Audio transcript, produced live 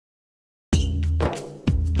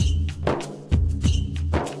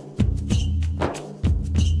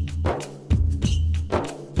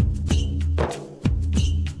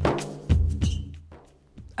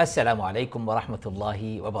Assalamu alaikum wa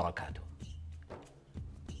rahmatullahi wa barakatuh.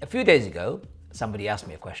 A few days ago, somebody asked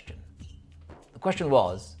me a question. The question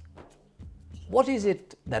was, what is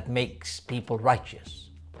it that makes people righteous?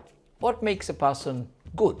 What makes a person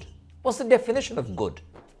good? What's the definition of good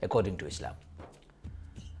according to Islam?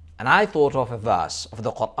 And I thought of a verse of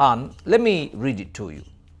the Quran. Let me read it to you.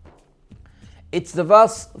 It's the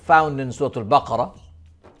verse found in Surah Al-Baqarah,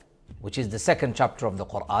 which is the second chapter of the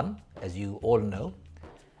Quran, as you all know.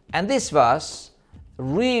 And this verse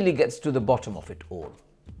really gets to the bottom of it all,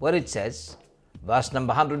 where it says, verse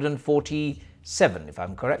number 147, if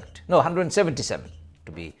I'm correct. No, 177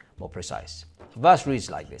 to be more precise. The verse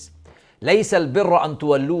reads like this. ليس البر أن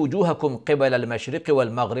تولوا وجوهكم قبل المشرق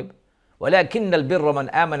والمغرب ولكن البر من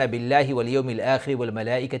آمن بالله واليوم الآخر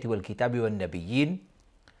والملائكة والكتاب والنبيين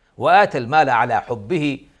وآتى المال على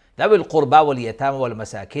حبه ذوي القربى واليتامى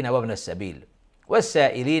والمساكين وابن السبيل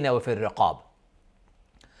والسائلين وفي الرقاب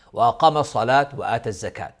وأقام الصلاة وآتى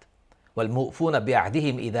الزكاة والمؤفون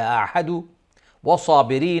بعهدهم إذا عاهدوا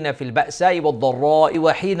والصابرين في البأساء والضراء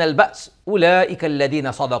وحين البأس أولئك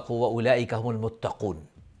الذين صدقوا وأولئك هم المتقون.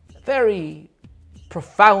 Very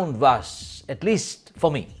profound verse, at least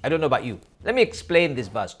for me. I don't know about you. Let me explain this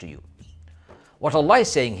verse to you. What Allah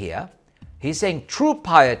is saying here, He's saying true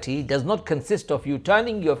piety does not consist of you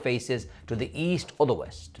turning your faces to the east or the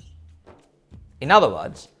west. In other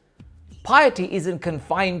words, piety isn't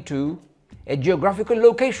confined to a geographical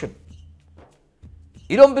location.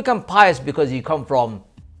 You don't become pious because you come from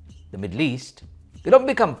the Middle East. You don't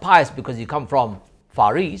become pious because you come from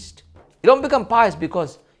Far East. You don't become pious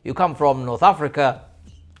because you come from North Africa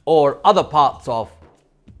or other parts of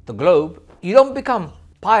the globe. You don't become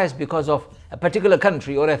pious because of a particular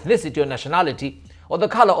country or ethnicity or nationality or the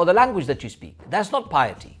color or the language that you speak. That's not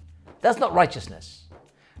piety. That's not righteousness.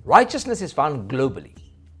 Righteousness is found globally.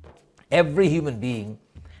 Every human being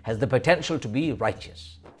has the potential to be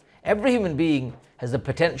righteous. Every human being has the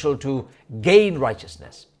potential to gain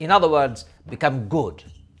righteousness. In other words, become good.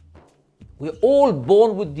 We're all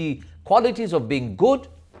born with the qualities of being good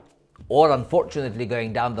or unfortunately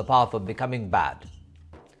going down the path of becoming bad.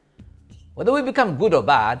 Whether we become good or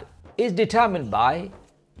bad is determined by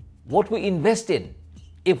what we invest in.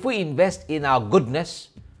 If we invest in our goodness,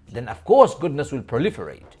 then of course goodness will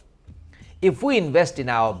proliferate. If we invest in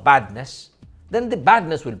our badness, then the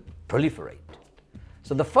badness will proliferate.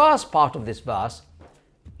 So the first part of this verse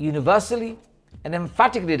universally and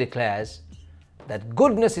emphatically declares that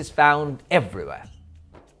goodness is found everywhere.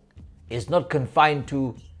 It's not confined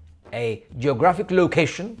to a geographic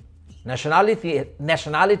location, nationality,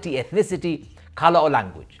 ethnicity, color or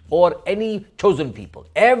language, or any chosen people.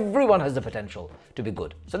 Everyone has the potential to be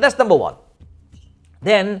good. So that's number one.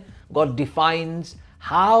 Then God defines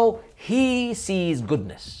how He sees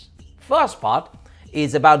goodness. First part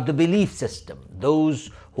is about the belief system. Those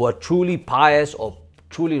who are truly pious or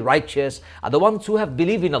truly righteous are the ones who have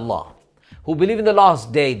believed in Allah, who believe in the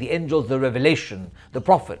last day, the angels, the revelation, the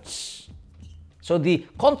prophets. So the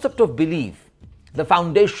concept of belief, the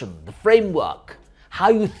foundation, the framework, how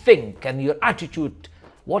you think and your attitude,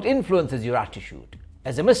 what influences your attitude.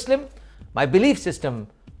 As a Muslim, my belief system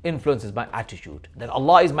influences my attitude, that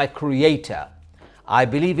Allah is my creator. I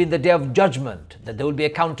believe in the day of judgment, that there will be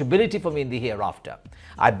accountability for me in the hereafter.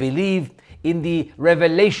 I believe in the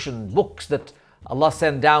revelation books that Allah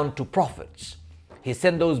sent down to prophets. He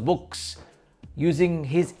sent those books using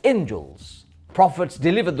His angels. Prophets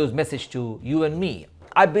delivered those messages to you and me.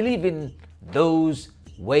 I believe in those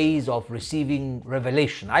ways of receiving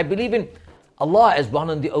revelation. I believe in Allah as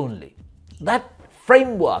one and the only. That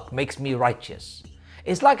framework makes me righteous.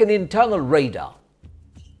 It's like an internal radar.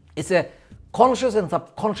 It's a conscious and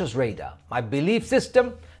subconscious radar. My belief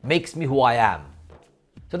system makes me who I am.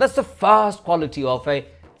 So that's the first quality of a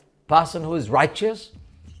person who is righteous,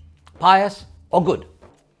 pious, or good.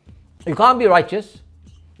 You can't be righteous,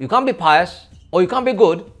 you can't be pious, or you can't be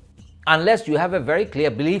good unless you have a very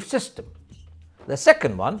clear belief system. The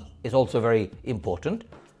second one is also very important.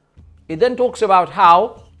 It then talks about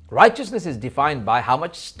how righteousness is defined by how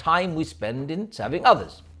much time we spend in serving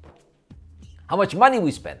others, how much money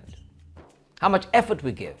we spend, how much effort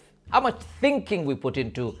we give, how much thinking we put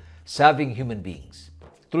into serving human beings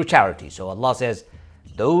through charity. So Allah says,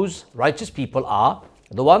 those righteous people are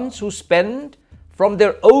the ones who spend from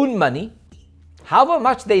their own money. However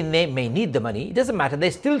much they may need the money, it doesn't matter,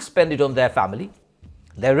 they still spend it on their family,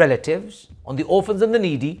 their relatives, on the orphans and the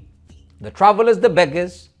needy, the travelers, the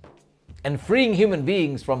beggars, and freeing human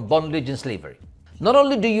beings from bondage and slavery. Not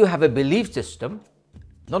only do you have a belief system,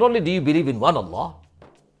 not only do you believe in one Allah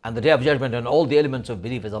and the Day of Judgment and all the elements of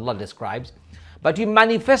belief as Allah describes, but you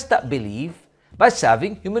manifest that belief By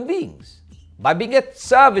serving human beings, by being at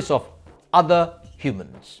service of other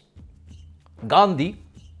humans. Gandhi,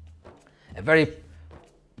 a very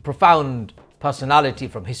profound personality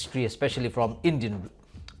from history, especially from Indian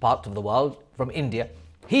part of the world, from India,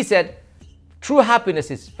 he said, true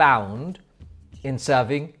happiness is found in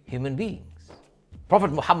serving human beings.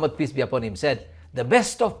 Prophet Muhammad, peace be upon him, said, the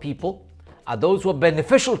best of people are those who are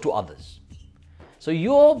beneficial to others. So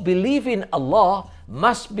your belief in Allah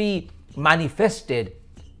must be manifested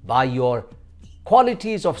by your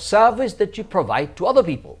qualities of service that you provide to other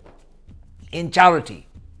people, in charity,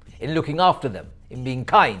 in looking after them, in being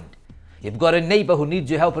kind. You've got a neighbor who needs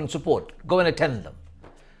your help and support, go and attend them.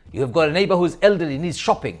 You've got a neighbor who's elderly, needs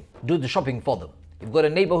shopping, do the shopping for them. You've got a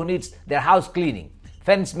neighbor who needs their house cleaning,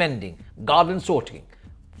 fence mending, garden sorting,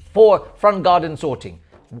 front garden sorting,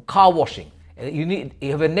 car washing. You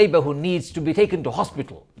have a neighbor who needs to be taken to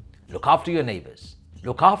hospital. Look after your neighbors.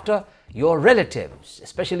 Look after your relatives,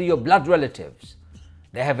 especially your blood relatives.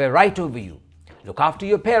 They have a right over you. Look after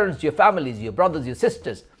your parents, your families, your brothers, your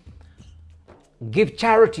sisters. Give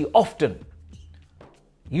charity often.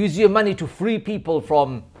 Use your money to free people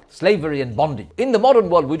from slavery and bondage. In the modern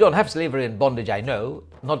world, we don't have slavery and bondage, I know,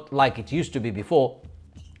 not like it used to be before.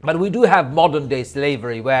 But we do have modern day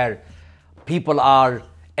slavery where people are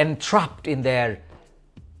entrapped in their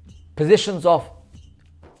positions of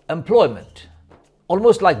employment,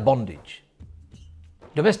 almost like bondage.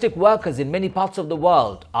 Domestic workers in many parts of the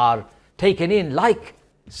world are taken in like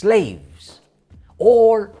slaves,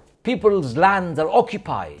 or people's lands are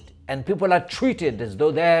occupied and people are treated as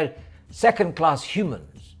though they're second-class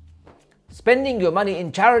humans. Spending your money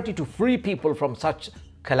in charity to free people from such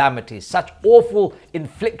calamities, such awful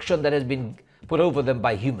infliction that has been put over them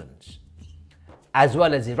by humans, as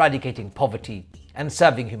well as eradicating poverty and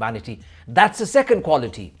serving humanity. That's the second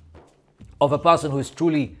quality of a person who is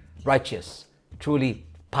truly righteous, truly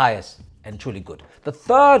pious, and truly good. The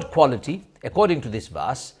third quality, according to this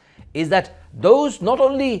verse, is that those not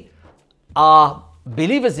only are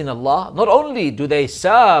believers in Allah, not only do they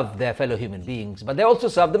serve their fellow human beings, but they also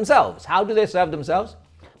serve themselves. How do they serve themselves?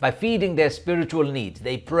 By feeding their spiritual needs.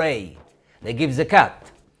 They pray, they give zakat,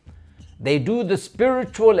 they do the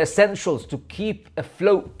spiritual essentials to keep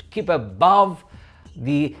afloat, keep above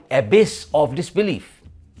the abyss of disbelief.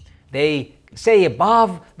 They stay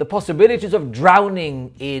above the possibilities of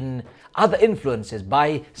drowning in other influences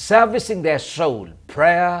by servicing their soul.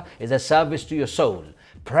 Prayer is a service to your soul.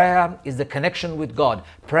 Prayer is the connection with God.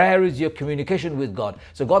 Prayer is your communication with God.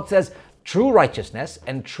 So God says true righteousness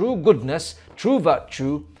and true goodness, true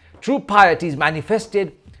virtue, true piety is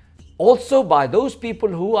manifested also by those people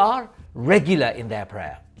who are regular in their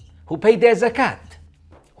prayer, who pay their zakat,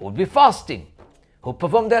 who will be fasting, who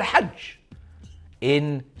perform their hajj,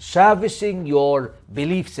 in servicing your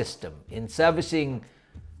belief system, in servicing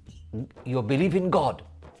your belief in God.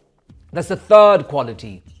 That's the third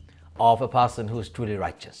quality of a person who is truly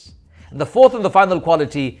righteous. And the fourth and the final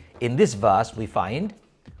quality in this verse we find,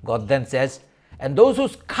 God then says, and those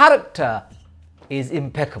whose character is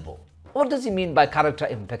impeccable. What does he mean by character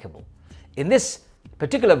impeccable? In this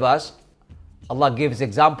particular verse, Allah gives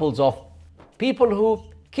examples of people who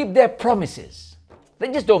keep their promises.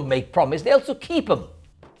 They just don't make promise, they also keep them.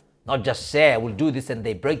 Not just say, I will do this and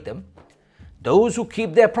they break them. Those who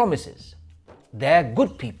keep their promises, they're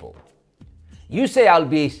good people. You say,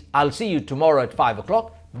 I'll see you tomorrow at 5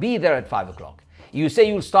 o'clock, be there at 5 o'clock. You say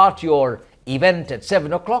you'll start your event at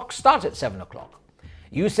 7 o'clock, start at 7 o'clock.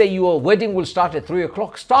 You say your wedding will start at 3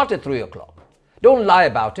 o'clock, start at 3 o'clock. Don't lie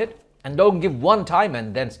about it and don't give one time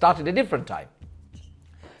and then start at a different time.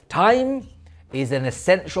 Time is an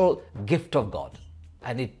essential gift of God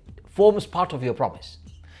and it forms part of your promise.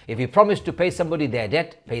 If you promise to pay somebody their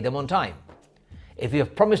debt, pay them on time. If you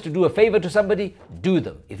have promised to do a favor to somebody, do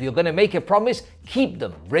them. If you're going to make a promise, keep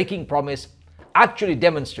them. Breaking promise actually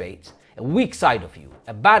demonstrates a weak side of you,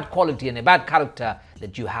 a bad quality and a bad character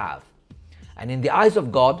that you have. And in the eyes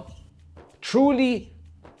of God, truly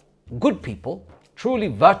good people, truly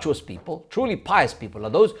virtuous people, truly pious people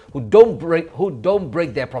are those who don't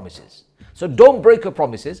break their promises. So don't break your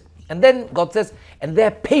promises. And then God says, and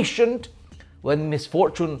they're patient when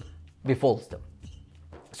misfortune befalls them.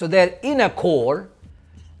 So their inner core,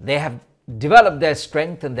 they have developed their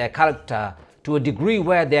strength and their character to a degree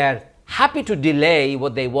where they're happy to delay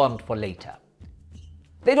what they want for later.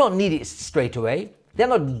 They don't need it straight away. They're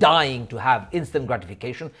not dying to have instant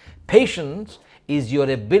gratification. Patience is your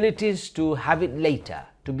abilities to have it later,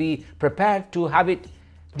 to be prepared to have it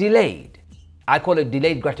delayed. I call it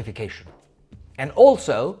delayed gratification. And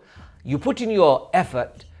also, you put in your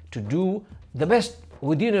effort to do the best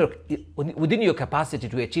within your capacity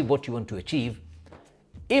to achieve what you want to achieve.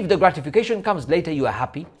 If the gratification comes later, you are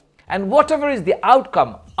happy. And whatever is the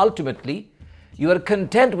outcome, ultimately, you are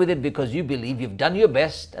content with it because you believe you've done your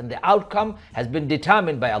best and the outcome has been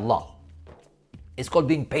determined by Allah. It's called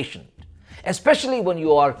being patient. Especially when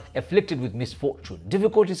you are afflicted with misfortune.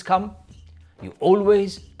 Difficulties come, you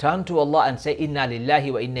always turn to Allah and say, Inna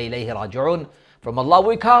lillahi wa inna ilayhi raji'un. From Allah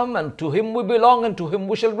we come and to Him we belong and to Him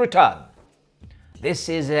we shall return. This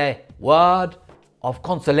is a word of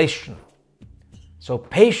consolation. So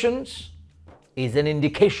patience is an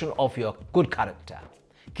indication of your good character.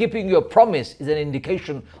 Keeping your promise is an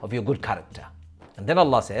indication of your good character. And then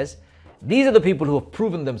Allah says, these are the people who have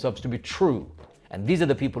proven themselves to be true. And these are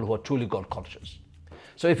the people who are truly God conscious.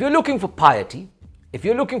 So if you're looking for piety, if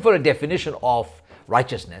you're looking for a definition of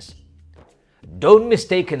righteousness, don't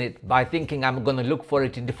mistake it by thinking I'm going to look for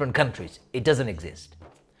it in different countries. It doesn't exist.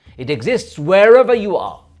 It exists wherever you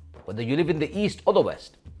are, whether you live in the East or the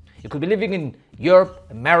West. You could be living in Europe,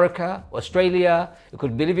 America, Australia. You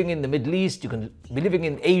could be living in the Middle East. You could be living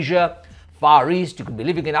in Asia, Far East. You could be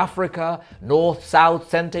living in Africa, North, South,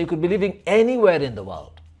 Center. You could be living anywhere in the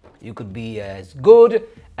world. You could be as good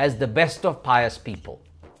as the best of pious people.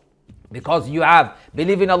 Because you have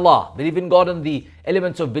believe in Allah, believe in God and the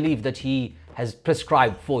elements of belief that He has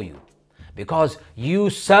prescribed for you. Because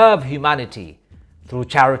you serve humanity through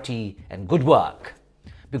charity and good work.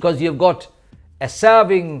 Because you've got a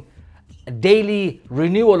serving, a daily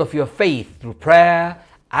renewal of your faith through prayer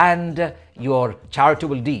and your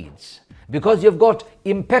charitable deeds. Because you've got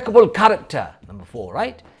impeccable character, number 4,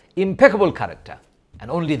 right? Impeccable character. And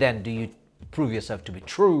only then do you prove yourself to be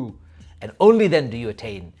true, and only then do you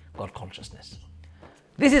attain God consciousness.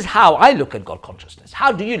 This is how I look at God consciousness.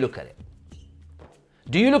 How do you look at it?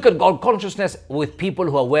 Do you look at God consciousness with people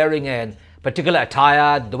who are wearing a particular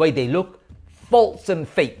attire, the way they look? False and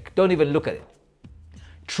fake. Don't even look at it.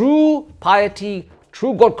 True piety,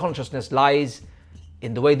 true God consciousness lies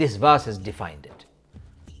in the way this verse has defined it.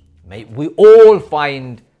 May we all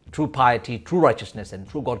find true piety, true righteousness and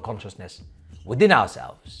true God consciousness within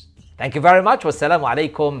ourselves. Thank you very much. Wassalamu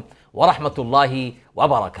alaikum wa rahmatullahi wa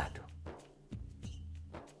barakatuh.